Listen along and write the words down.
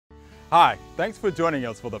Hi, thanks for joining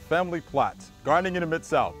us for the Family Plot, Gardening in the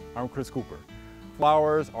Mid-South. I'm Chris Cooper.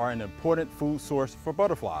 Flowers are an important food source for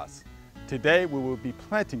butterflies. Today we will be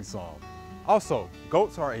planting some. Also,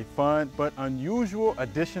 goats are a fun but unusual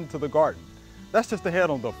addition to the garden. That's just ahead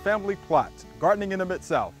on the Family Plot, Gardening in the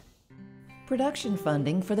Mid-South. Production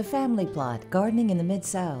funding for the Family Plot, Gardening in the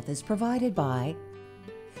Mid-South is provided by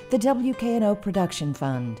the WKNO Production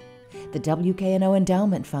Fund, the WKNO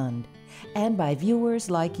Endowment Fund, and by viewers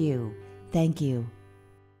like you. Thank you.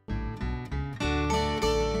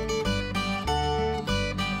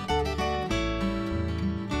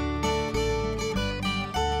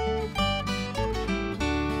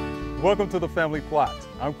 Welcome to the Family Plot.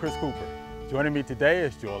 I'm Chris Cooper. Joining me today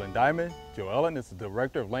is Joellen Dimond. Joellen is the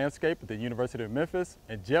Director of Landscape at the University of Memphis,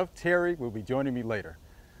 and Jeff Terry will be joining me later.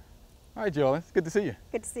 All right, Joellen, it's good to see you.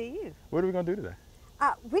 Good to see you. What are we going to do today?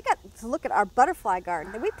 We got to look at our butterfly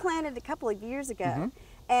garden that we planted a couple of years ago,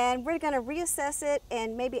 and we're going to reassess it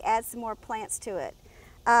and maybe add some more plants to it.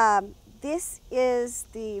 This is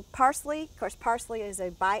the parsley. Of course, parsley is a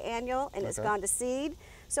biannual, and it's gone to seed.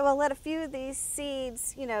 So we'll let a few of these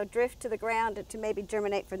seeds, drift to the ground to maybe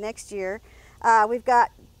germinate for next year.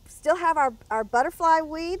 Still have our butterfly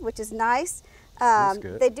weed, which is nice. That's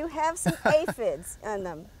good. They do have some aphids in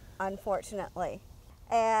them, unfortunately.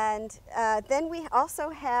 And then we also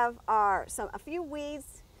have a few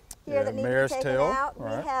weeds here that need to be taken out.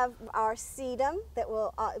 We have our sedum that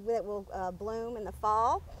will bloom in the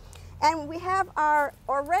fall. And we have our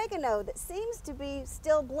oregano that seems to be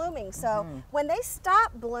still blooming. So when they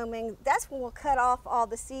stop blooming, that's when we'll cut off all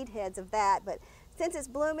the seed heads of that. But since it's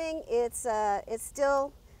blooming, it's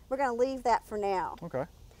still, we're going to leave that for now. Okay.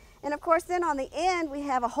 And of course, then on the end, we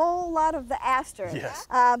have a whole lot of the aster. Yes.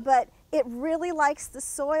 But it really likes the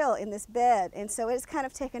soil in this bed, and so it's kind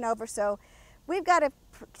of taken over. So we've got to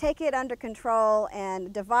take it under control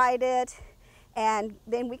and divide it, and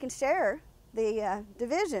then we can share the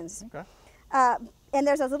divisions. Okay. And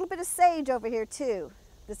there's a little bit of sage over here too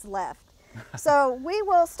that's left. So we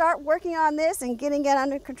will start working on this and getting it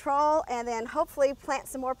under control, and then hopefully plant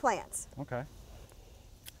some more plants. Okay.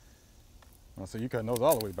 Well, so you cutting those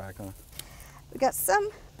all the way back, huh? We've got some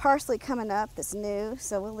parsley coming up that's new,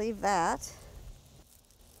 so we'll leave that.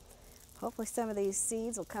 Hopefully some of these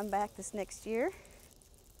seeds will come back this next year.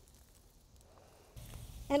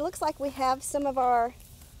 And it looks like we have some of our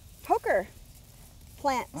poker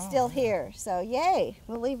plant still here, so yay,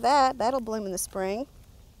 we'll leave that. That'll bloom in the spring.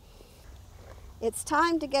 It's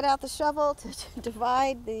time to get out the shovel to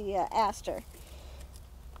divide the aster.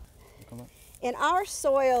 In our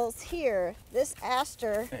soils here, this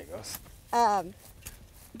aster there it goes.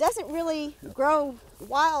 Doesn't really grow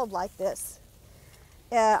wild like this.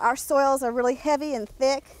 Our soils are really heavy and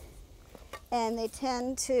thick, and they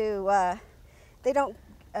tend to, they don't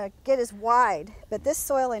get as wide. But this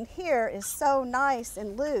soil in here is so nice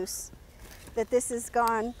and loose that this has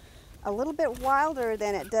gone a little bit wilder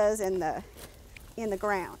than it does in the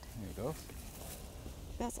ground. There you go.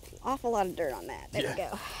 That's an awful lot of dirt on that. There we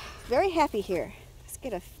go. Very happy here.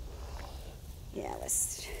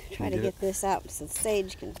 Let's try to get this out so the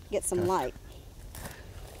sage can get some light.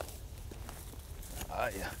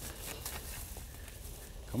 Yeah.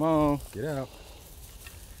 Come on, get out.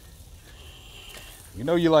 You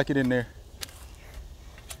know you like it in there.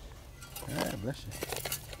 Ah, bless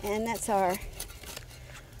you. And that's our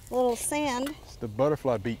little sand. It's the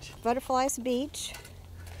butterfly beach. Butterfly's beach.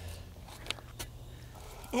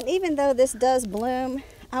 And even though this does bloom,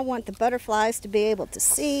 I want the butterflies to be able to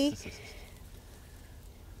see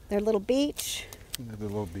their little beach. The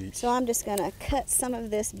little beach. So I'm just going to cut some of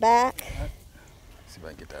this back. See if I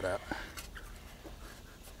can get that out.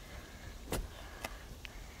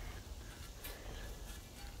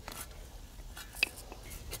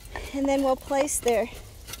 And then we'll place their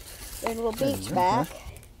little beach back.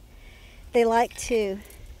 They like to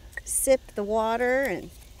sip the water, and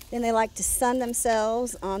then they like to sun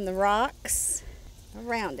themselves on the rocks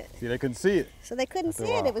around it. See, they couldn't see it. So they couldn't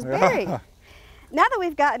see it. It was buried. Now that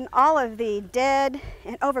we've gotten all of the dead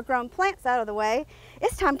and overgrown plants out of the way,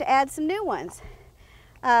 it's time to add some new ones.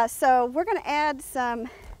 So we're going to add some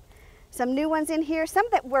new ones in here. Some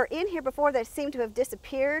that were in here before that seem to have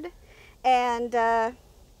disappeared, and a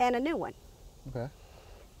new one. Okay.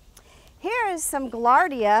 Here is some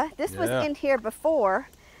Gaillardia. This was in here before,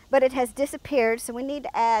 but it has disappeared, so we need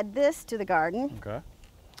to add this to the garden. Okay.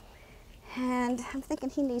 And I'm thinking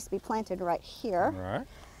he needs to be planted right here. All right.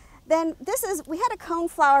 Then we had a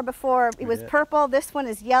coneflower before. It was purple. This one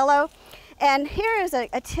is yellow. And here is a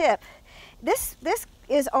tip. This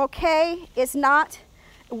is okay. It's not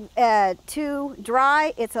too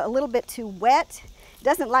dry. It's a little bit too wet.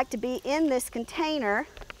 doesn't like to be in this container.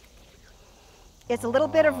 It's a little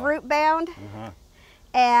bit of root bound,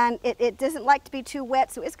 and it doesn't like to be too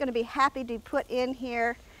wet, so it's going to be happy to put in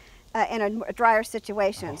here in a drier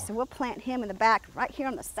situation. So we'll plant him in the back right here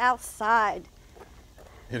on the south side.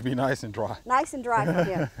 It'll be nice and dry. Nice and dry for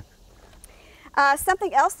him.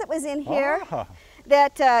 Something else that was in here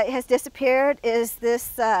that has disappeared is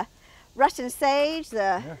this Russian sage.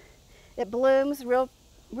 It blooms real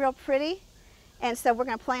pretty, and so we're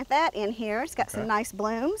going to plant that in here. It's got some nice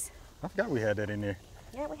blooms. I forgot we had that in there.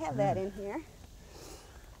 Yeah, we have that in here.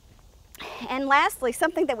 And lastly,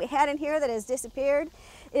 something that we had in here that has disappeared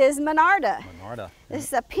is Monarda. Monarda. This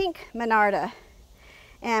is a pink Monarda,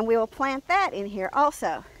 and we will plant that in here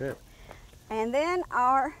also. Good. And then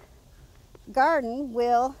our garden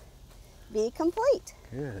will be complete.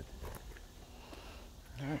 Good.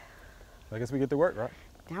 All right. I guess we get to work, right?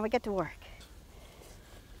 Now we get to work.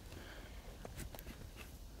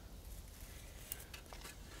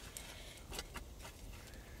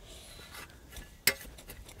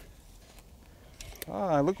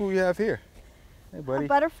 Look what we have here. Hey, buddy. A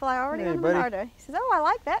butterfly already on the Monarda. He says, oh, I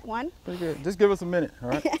like that one. Pretty good. Just give us a minute, all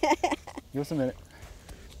right? Give us a minute.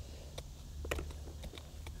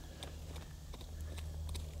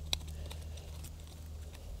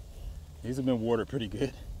 These have been watered pretty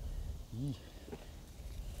good.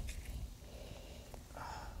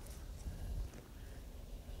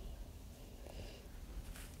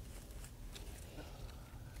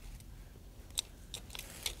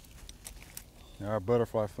 Now our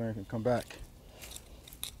butterfly flame can come back.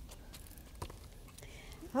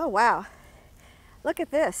 Oh wow! Look at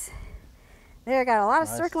this. They've got a lot of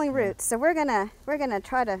circling roots, so we're gonna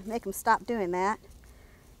try to make them stop doing that.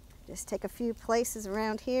 Just take a few places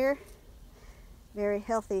around here. Very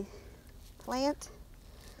healthy plant.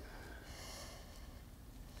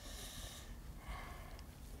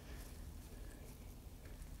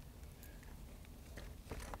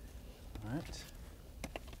 All right.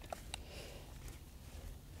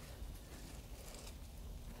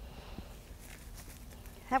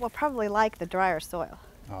 That will probably like the drier soil.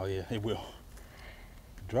 Oh yeah, it will.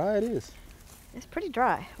 Dry it is. It's pretty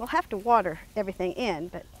dry. We'll have to water everything in,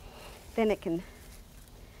 but then it can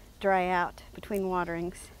dry out between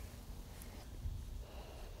waterings.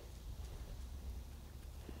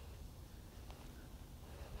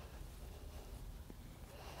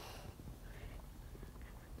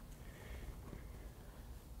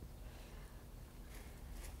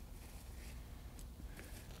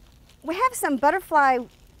 We have some butterfly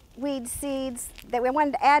weed seeds that we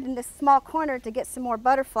wanted to add in this small corner to get some more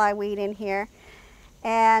butterfly weed in here.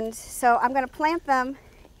 And so I'm going to plant them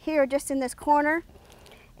here just in this corner,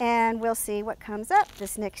 and we'll see what comes up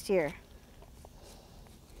this next year.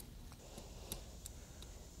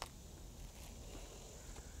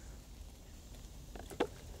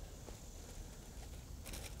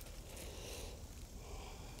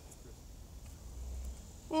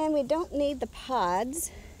 And we don't need the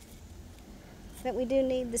pods, but we do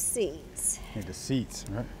need the seeds. Need the seeds,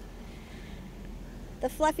 right? The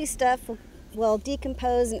fluffy stuff will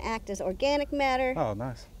decompose and act as organic matter. Oh,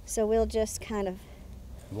 nice. So we'll just kind of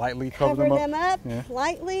lightly cover them up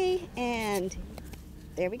lightly, and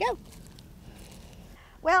there we go.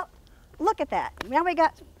 Well, look at that. Now we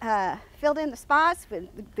got filled in the spots.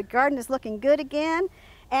 The garden is looking good again.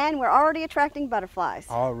 And we're already attracting butterflies.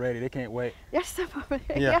 Already, they can't wait. There's some over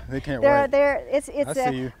there. Yeah, they can't wait. I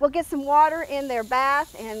see you. We'll get some water in their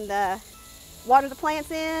bath and water the plants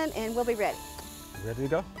in, and we'll be ready. Ready to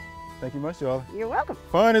go? Thank you much, Joellen. You're welcome.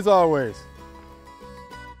 Fun as always.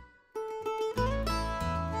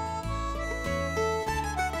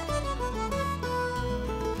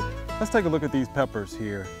 Let's take a look at these peppers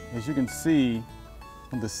here. As you can see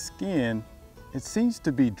on the skin, it seems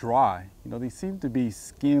to be dry. You know, they seem to be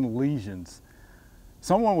skin lesions.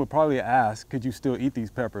 Someone would probably ask, could you still eat these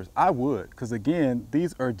peppers? I would, because again,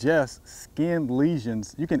 these are just skin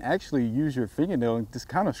lesions. You can actually use your fingernail and just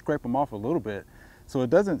kind of scrape them off a little bit. So it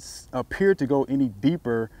doesn't appear to go any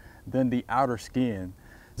deeper than the outer skin.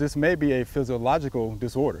 This may be a physiological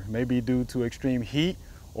disorder, maybe due to extreme heat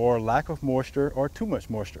or lack of moisture or too much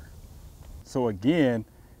moisture. So again,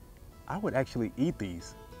 I would actually eat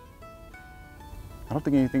these. I don't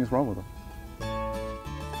think anything's wrong with them.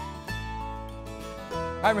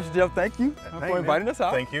 Hi, Mr. Jeff, thank you for inviting us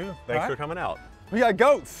out. Thank you. Thanks for coming out. We got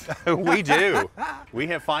goats. We do. We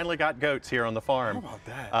have finally got goats here on the farm. How about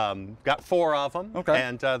that? Got 4 of them. Okay.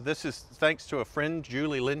 And this is thanks to a friend,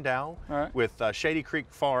 Julie Lindow, with Shady Creek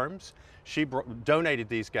Farms. She donated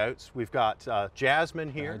these goats. We've got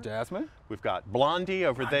Jasmine here. Jasmine. We've got Blondie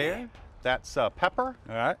over there. That's Pepper.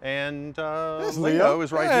 All right. And Leo. Leo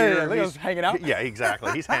is right here. Leo's hanging out. Yeah,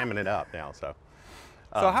 exactly. He's hamming it up now. So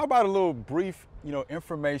how about a little brief,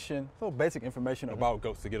 information, a little basic information about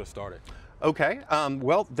goats to get us started? Okay.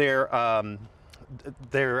 Well, they're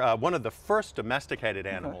one of the first domesticated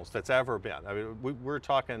animals that's ever been. I mean, we're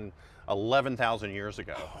talking 11,000 years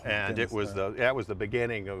ago, and it was the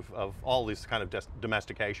beginning of all this kind of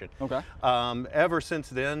domestication. Okay. Ever since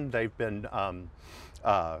then, they've been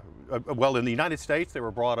well, in the United States, they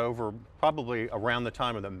were brought over probably around the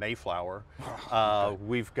time of the Mayflower.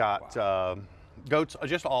 We've got goats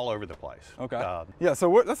just all over the place. Okay. Yeah. So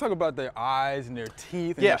let's talk about their eyes and their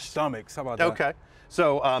teeth and their stomachs. How about that? Okay.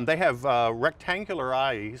 So they have rectangular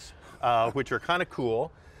eyes, which are kind of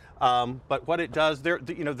cool. But what it does,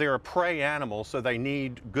 they're a prey animal, so they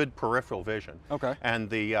need good peripheral vision. Okay. And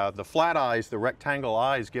the flat eyes, the rectangle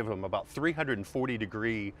eyes, give them about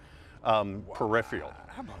 340-degree peripheral.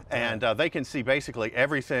 How about that? And they can see basically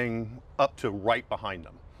everything up to right behind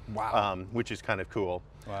them. Wow. Which is kind of cool.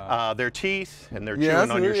 Wow. Their teeth, and they're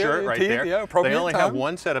chewing on your shirt right teeth, there. Yeah, they only have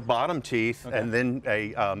one set of bottom teeth, and then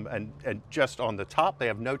and just on the top they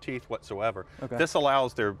have no teeth whatsoever. Okay. This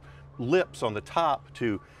allows their lips on the top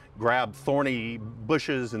to grab thorny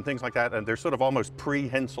bushes and things like that, and they're sort of almost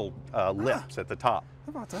prehensile lips at the top.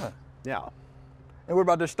 How about that? Yeah. And what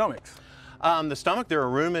about their stomachs? The stomach, they're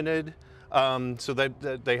a ruminid, so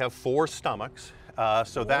they have 4 stomachs,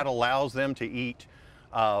 so that allows them to eat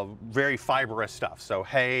very fibrous stuff, so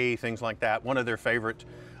hay, things like that. One of their favorite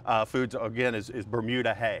foods, again, is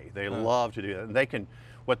Bermuda hay. They love to do that. And they can,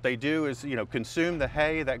 what they do is, consume the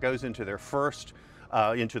hay that goes into their first,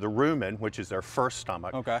 into the rumen, which is their first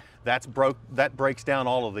stomach. Okay. That breaks down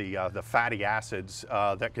all of the fatty acids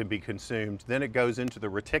that can be consumed. Then it goes into the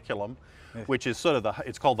reticulum, which is sort of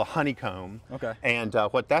it's called the honeycomb. Okay. And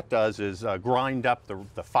what that does is grind up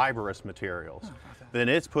the fibrous materials. Then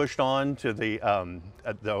it's pushed on to the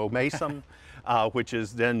omasum, which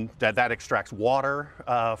is then that extracts water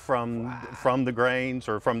from the grains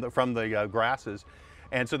or from the grasses,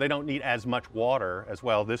 and so they don't need as much water as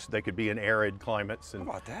well. They could be in arid climates and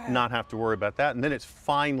not have to worry about that. And then it's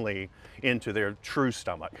finally into their true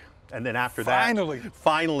stomach. And then after that,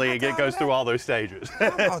 finally it goes through all those stages. How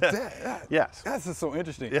about that? Yes. That's just so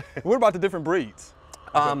interesting. Yeah. What about the different breeds?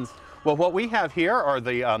 Well, what we have here are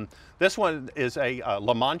this one is a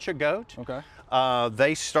La Mancha goat. Okay.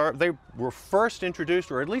 They were first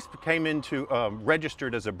introduced, or at least came into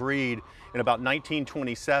registered as a breed in about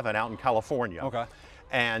 1927 out in California. Okay.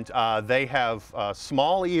 And they have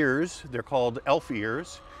small ears. They're called elf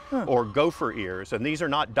ears. Or gopher ears, and these are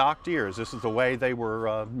not docked ears. This is the way they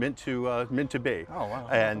were meant to be. Oh wow!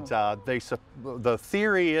 And the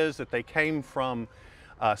theory is that they came from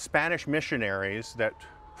Spanish missionaries that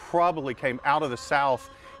probably came out of the South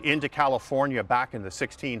into California back in the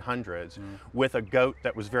 1600s with a goat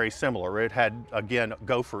that was very similar. It had, again,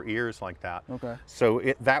 gopher ears like that. Okay. So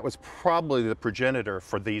that was probably the progenitor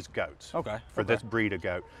for these goats. Okay. For this breed of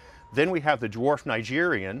goat. Then we have the dwarf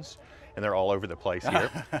Nigerians, and they're all over the place here.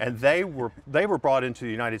 And they were brought into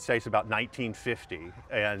the United States about 1950,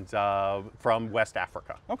 and from West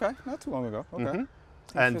Africa. Okay, not too long ago. Okay.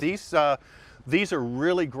 And these are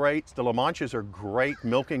really great. The La Manchas are great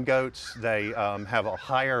milking goats. They have a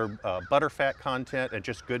higher butterfat content and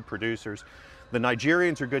just good producers. The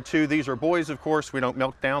Nigerians are good too. These are boys, of course. We don't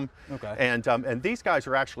milk them. Okay. And these guys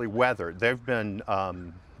are actually weathered. They've been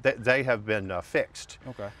they have been fixed.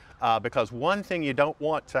 Okay. Because one thing you don't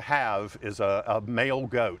want to have is a male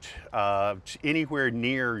goat anywhere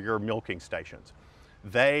near your milking stations.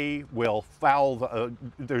 They will foul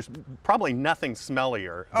there's probably nothing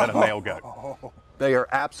smellier than a male goat. They are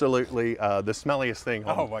absolutely the smelliest thing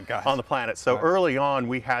on the planet. So early on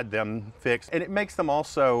we had them fixed, and it makes them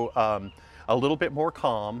also a little bit more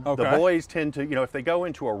calm. Okay. The boys tend to, if they go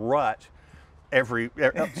into a rut,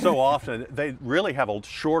 so often, they really have a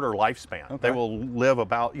shorter lifespan. Okay. They will live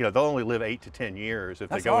about, they'll only live 8 to 10 years if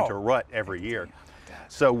they go into a rut every year.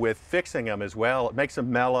 So with fixing them as well, it makes them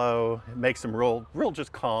mellow, it makes them real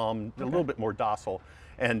just calm, a little bit more docile,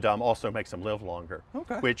 and also makes them live longer.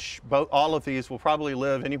 Okay. Which all of these will probably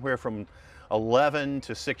live anywhere from 11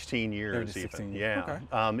 to 16 years 16 even. years.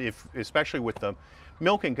 Yeah. Okay. Especially with the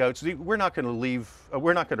milking goats, we're not going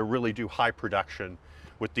to really do high production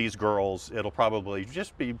with these girls. It'll probably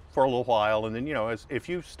just be for a little while, and then if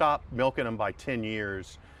you stop milking them by 10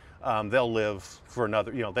 years, they'll live for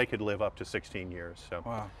another. They could live up to 16 years. So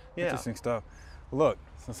wow, yeah. Interesting stuff. Look,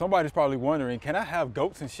 so somebody's probably wondering, can I have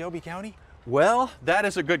goats in Shelby County? Well, that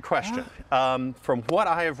is a good question. From what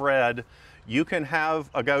I have read, You can have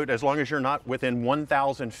a goat as long as you're not within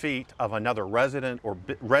 1,000 feet of another residence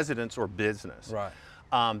or business. Right.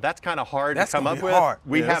 That's kind of hard to come up with. Hard.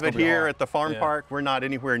 We have it here at the farm Yeah. park. We're not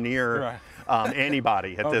anywhere near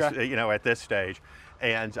anybody at this, at this stage.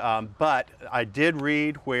 And but I did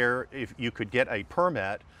read where if you could get a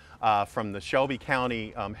permit from the Shelby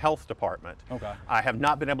County Health Department. Okay. I have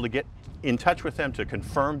not been able to get in touch with them to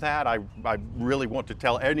confirm that. I really want to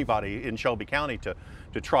tell anybody in Shelby County to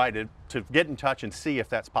try to get in touch and see if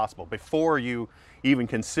that's possible. Before you even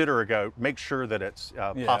consider a goat, make sure that it's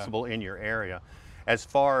possible in your area. As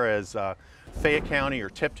far as Fayette County or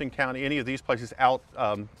Tipton County, any of these places out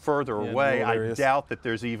further away, I doubt that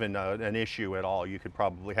there's even an issue at all. You could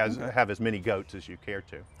probably have as many goats as you care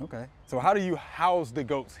to. Okay. So how do you house the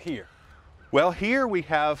goats here? Well, here we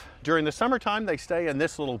have, during the summertime, they stay in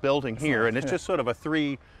this little building here, and it's just sort of a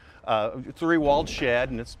three-walled shed,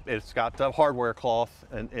 and it's got hardware cloth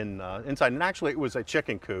inside. And actually, it was a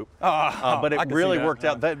chicken coop, but it really worked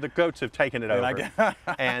out. The goats have taken it over,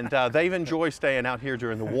 and they've enjoyed staying out here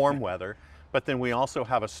during the warm weather. But then we also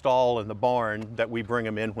have a stall in the barn that we bring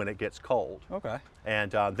them in when it gets cold. Okay.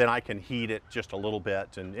 And then I can heat it just a little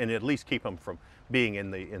bit, and at least keep them from being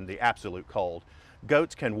in the absolute cold.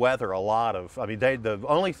 Goats can weather a lot of, I mean, the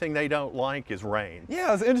only thing they don't like is rain.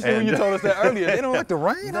 Yeah, it's interesting when you told us that earlier. They don't like the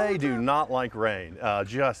rain? They do not like rain.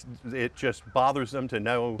 It just bothers them to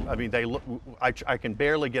know, I mean, I can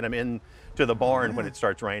barely get them into the barn when it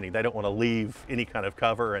starts raining. They don't want to leave any kind of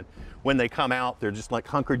cover, and when they come out, they're just like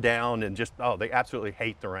hunkered down and just, they absolutely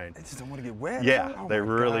hate the rain. They just don't want to get wet? Yeah, they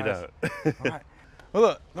really don't. All right. Well,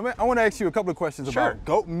 look, I want to ask you a couple of questions about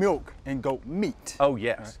goat milk and goat meat. Oh,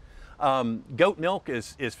 yes. Goat milk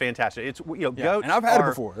is fantastic. It's goats. And I've had it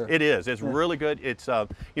before. It is. It's really good. It's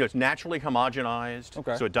it's naturally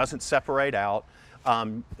homogenized, so it doesn't separate out.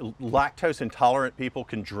 Lactose intolerant people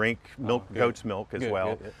can drink goat's milk as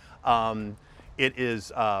well. It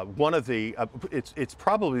is one of the. It's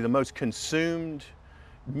probably the most consumed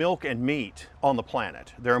milk and meat on the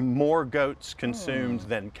planet. There are more goats consumed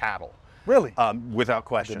than cattle. Really? Without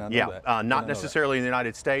question. Yeah. Not necessarily in the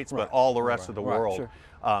United States, but all the rest of the world. Sure.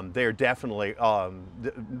 They're definitely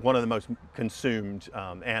one of the most consumed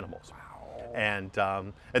animals. Wow. And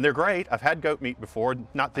they're great. I've had goat meat before,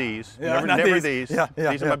 not these. Never these.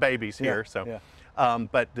 These are my babies here. So,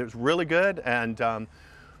 but it's really good. And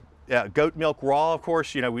goat milk raw, of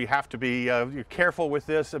course. We have to be careful with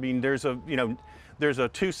this. I mean, there's a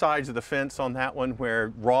two sides of the fence on that one,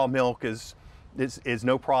 where raw milk is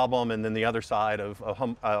no problem, and then the other side of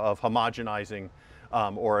homogenizing.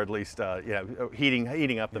 Or at least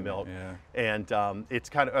heating up the milk, and it's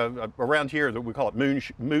kind of around here that we call it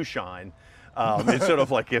moonshine. It's sort of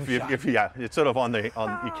like it's sort of on you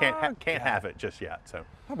can't have it just yet. So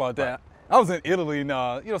how about that? I was in Italy,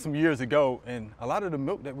 some years ago, and a lot of the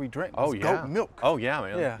milk that we drank was goat milk. Oh yeah,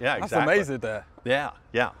 man. Yeah, exactly. I was amazed at that. Yeah.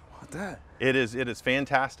 How about that? It is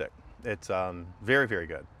fantastic. It's very, very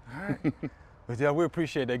good. All right. But yeah, we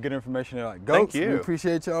appreciate that good information. Like goats. Thank you. We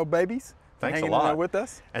appreciate y'all babies. Thanks hanging a lot. In there with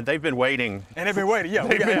us. And they've been waiting. And they've been waiting, yeah.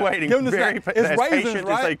 They've been waiting as patient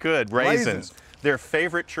as they could. Raisins. Their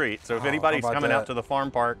favorite treat. So if anybody's coming out to the farm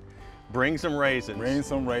park, bring some raisins. Bring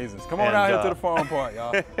some raisins. Come on out here to the farm park,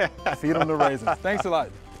 y'all. Feed them the raisins. Thanks a lot.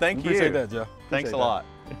 Thank you. Appreciate that, Joe. Thanks a lot.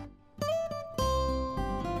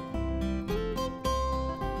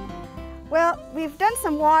 Well, we've done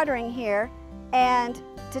some watering here, and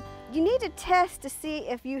you need to test to see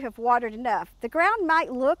if you have watered enough. The ground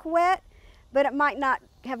might look wet, but it might not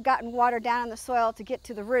have gotten water down in the soil to get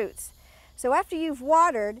to the roots. So after you've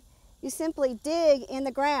watered, you simply dig in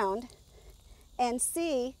the ground and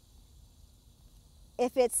see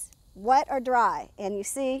if it's wet or dry. And you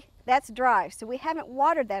see, that's dry, so we haven't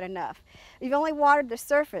watered that enough. You've only watered the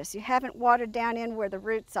surface. You haven't watered down in where the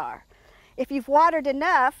roots are. If you've watered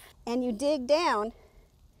enough and you dig down,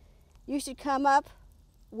 you should come up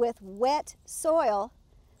with wet soil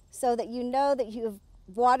so that you know that you've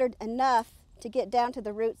watered enough to get down to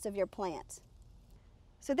the roots of your plants.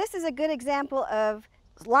 So this is a good example of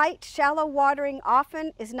light, shallow watering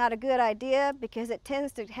often is not a good idea because it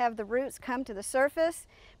tends to have the roots come to the surface,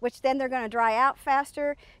 which then they're going to dry out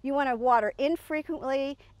faster. You want to water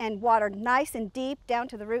infrequently and water nice and deep down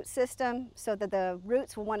to the root system so that the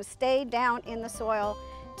roots will want to stay down in the soil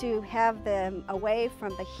to have them away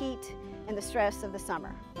from the heat and the stress of the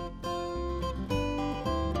summer.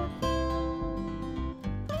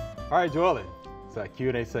 All right, Joellen, it's our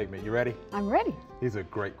Q&A segment. You ready? I'm ready. These are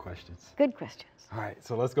great questions. Good questions. All right,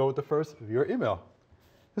 so let's go with the first of your email.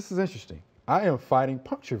 This is interesting. I am fighting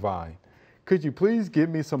puncture vine. Could you please give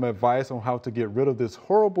me some advice on how to get rid of this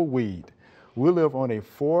horrible weed? We live on a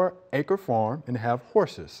 4-acre farm and have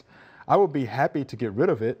horses. I would be happy to get rid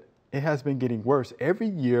of it. It has been getting worse every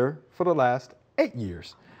year for the last 8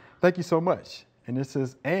 years. Thank you so much. And this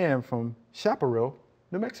is Ann from Chaparral,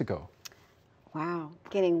 New Mexico. Wow,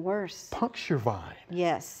 getting worse. Puncture vine.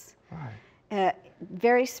 Yes. Right.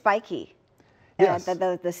 Very spiky. Yes.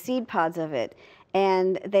 The seed pods of it.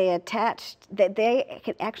 And they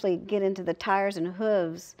can actually get into the tires and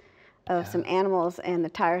hooves of some animals and the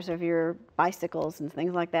tires of your bicycles and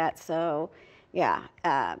things like that. So yeah,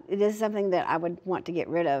 it is something that I would want to get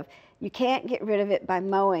rid of. You can't get rid of it by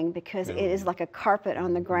mowing because it is like a carpet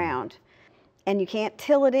on the ground. And you can't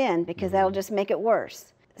till it in because that'll just make it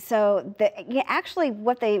worse. So actually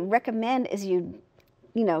what they recommend is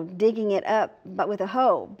digging it up, but with a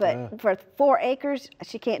hoe. But for 4 acres,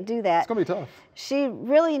 she can't do that. It's gonna be tough. She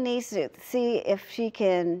really needs to see if she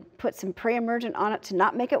can put some pre-emergent on it to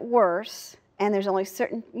not make it worse. And there's only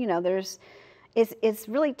certain, it's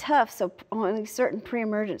really tough. So only certain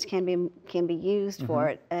pre-emergents can be used for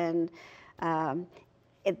it. And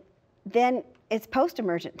then it's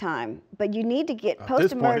post-emergent time. But you need to get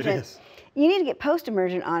post-emergent. You need to get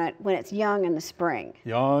post-emergent on it when it's young in the spring.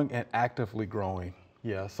 Young and actively growing.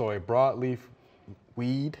 Yeah, so a broadleaf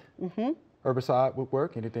weed herbicide would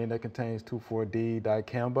work. Anything that contains 2,4-D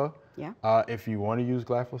dicamba. Yeah. If you want to use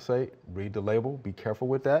glyphosate, read the label. Be careful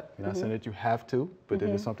with that. You're not saying that you have to, but it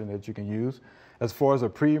is something that you can use. As far as a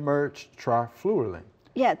pre-emerge, trifluralin.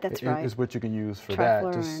 Yeah, that's right. Is what you can use for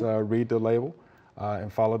that. Just read the label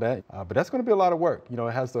and follow that. But that's going to be a lot of work.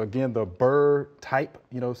 It has again the burr type,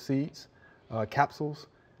 seeds, capsules.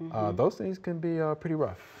 Those things can be pretty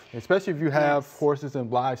rough, especially if you have horses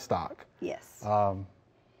and livestock. Yes.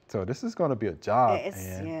 So this is going to be a job.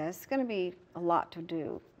 It's going to be a lot to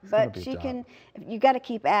do. But you got to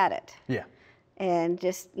keep at it. Yeah. And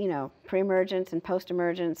just, pre-emergence and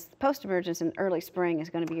post-emergence. Post-emergence in early spring is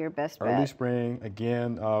going to be your best bet. Early spring,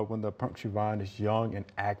 again, when the puncture vine is young and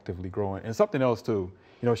actively growing. And something else too,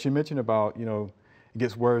 she mentioned about, it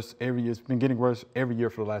gets worse every year. It's been getting worse every year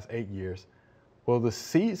for the last 8 years. Well, the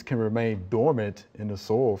seeds can remain dormant in the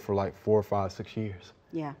soil for like 4, 5, 6 years.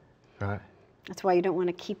 Yeah. Right. That's why you don't want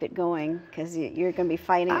to keep it going because you're going to be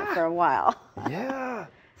fighting it for a while. Yeah.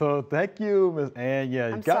 So thank you, Ms. Ann.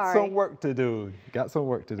 Yeah, you got some work to do. Yep.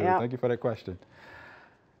 Thank you for that question.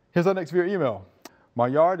 Here's our next viewer email. My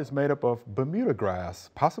yard is made up of Bermuda grass,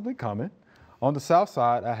 possibly common. On the south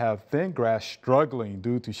side, I have thin grass struggling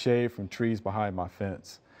due to shade from trees behind my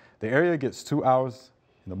fence. The area gets 2 hours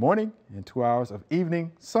in the morning and 2 hours of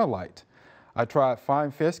evening sunlight. I tried fine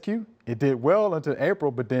fescue. It did well until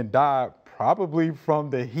April, but then died probably from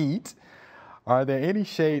the heat. Are there any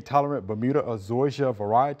shade-tolerant Bermuda or zoysia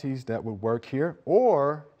varieties that would work here,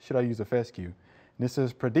 or should I use a fescue? And this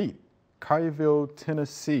is Pradeep, Collierville,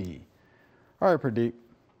 Tennessee. All right, Pradeep,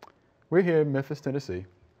 we're here in Memphis, Tennessee.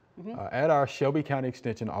 At our Shelby County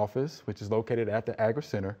Extension office, which is located at the Agri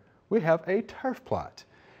Center, we have a turf plot.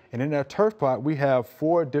 And in that turf plot, we have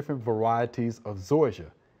 4 different varieties of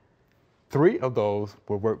zoysia. 3 of those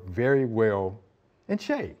will work very well in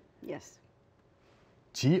shade. Yes.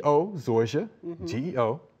 G.O. zoysia,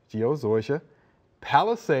 G.O. zoysia,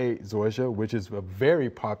 Palisade zoysia, which is a very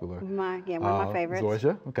popular one of my favorites.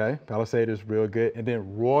 Zoysia, okay. Palisade is real good. And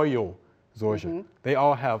then Royal zoysia. They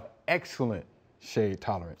all have excellent shade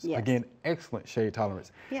tolerance. Yes. Again, excellent shade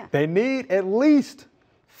tolerance. Yeah. They need at least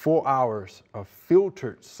 4 hours of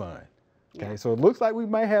filtered sun. Okay, so it looks like we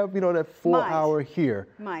might have, that 4 hour here.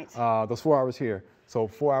 Those 4 hours here. So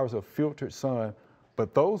 4 hours of filtered sun,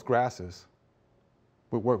 but those grasses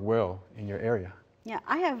would work well in your area. Yeah,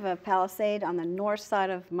 I have a Palisade on the north side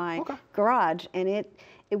of my garage, and it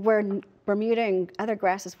where Bermuda and other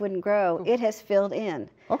grasses wouldn't grow, it has filled in.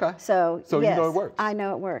 Okay. So yes, you know it works. I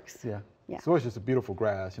know it works. Yeah. Yeah. So it's just a beautiful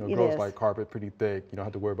grass. It grows like carpet, pretty thick. You don't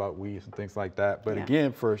have to worry about weeds and things like that. But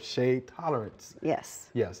again, for shade tolerance, yes,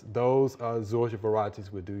 those zoysia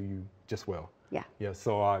varieties would do you just well. Yeah. Yeah.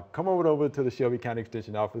 So come over to the Shelby County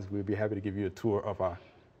Extension office. We'll be happy to give you a tour of our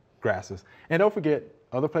grasses. And don't forget,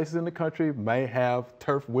 other places in the country may have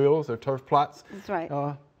turf wheels or turf plots. That's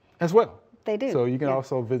right. As well. They do. So you can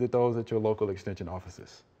also visit those at your local extension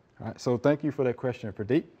offices. All right. So thank you for that question,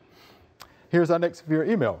 Pradeep. Here's our next viewer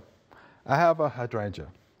email. I have a hydrangea.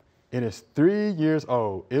 It is 3 years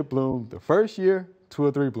old. It bloomed the first year, 2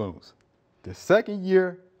 or 3 blooms. The second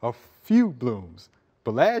year, a few blooms.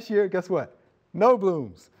 But last year, guess what? No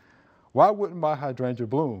blooms. Why wouldn't my hydrangea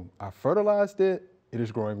bloom? I fertilized it. It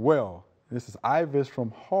is growing well. This is Ivis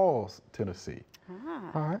from Halls, Tennessee.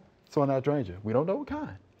 All right. So an hydrangea, we don't know what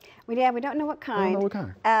kind. We don't know what kind. We don't know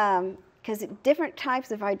what kind. because different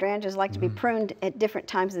types of hydrangeas like to be pruned at different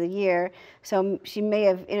times of the year. So she may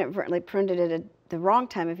have inadvertently pruned it at the wrong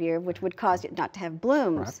time of year, which would cause it not to have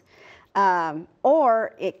blooms. Right.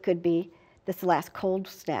 Or it could be this last cold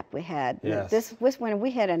snap we had. Yes. This was when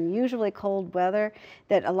we had unusually cold weather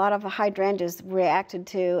that a lot of the hydrangeas reacted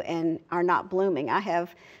to and are not blooming. I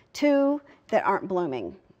have 2 that aren't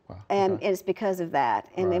blooming. And it's because of that.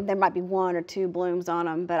 And there might be 1 or 2 blooms on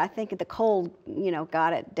them, but I think the cold, you know,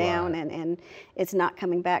 got it down, and it's not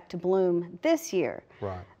coming back to bloom this year.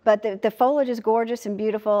 Right. But the foliage is gorgeous and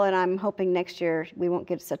beautiful, and I'm hoping next year we won't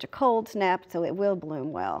get such a cold snap, so it will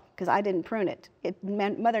bloom well, because I didn't prune it.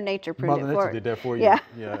 Mother Nature pruned it for Mother Nature did that for you. Yeah.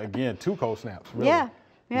 Yeah, again, 2 cold snaps, really. Yeah,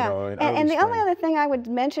 yeah. You know, and the only other thing I would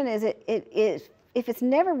mention is if it's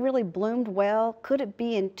never really bloomed well, could it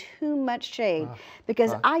be in too much shade?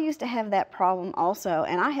 Because I used to have that problem also,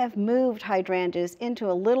 and I have moved hydrangeas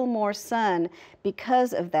into a little more sun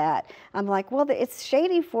because of that. I'm like, well, it's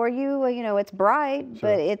shady for you, you know, it's bright,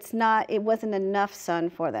 but it's not, it wasn't enough sun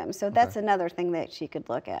for them. So that's another thing that she could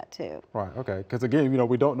look at too. Right, okay, because again, you know,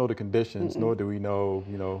 we don't know the conditions, nor do we know,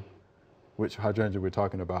 you know, which hydrangea we're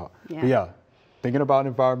talking about. Yeah. But yeah. Thinking about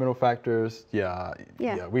environmental factors,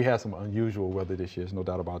 we had some unusual weather this year, there's no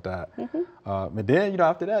doubt about that. And then, you know,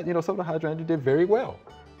 after that, you know, some of the hydrangeas did very well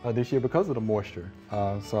this year because of the moisture.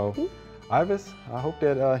 Ivis, I hope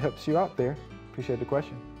that helps you out there. Appreciate the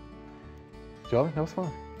question. Joellen, that was fun.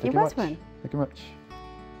 Thank you much. Fun. Thank you much.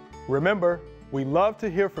 Remember, we love to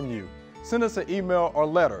hear from you. Send us an email or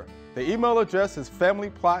letter. The email address is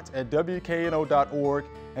familyplot@wkno.org.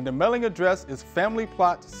 and the mailing address is Family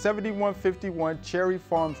Plot 7151 Cherry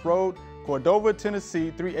Farms Road, Cordova, Tennessee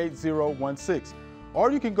 38016.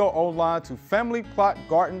 Or you can go online to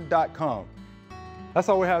familyplotgarden.com. That's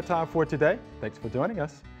all we have time for today. Thanks for joining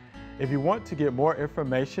us. If you want to get more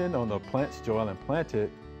information on the plants Joellen planted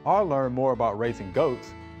or learn more about raising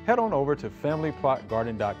goats, head on over to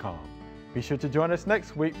familyplotgarden.com. Be sure to join us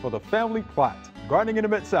next week for the Family Plot, Gardening in the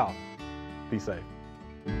Mid-South. Be safe.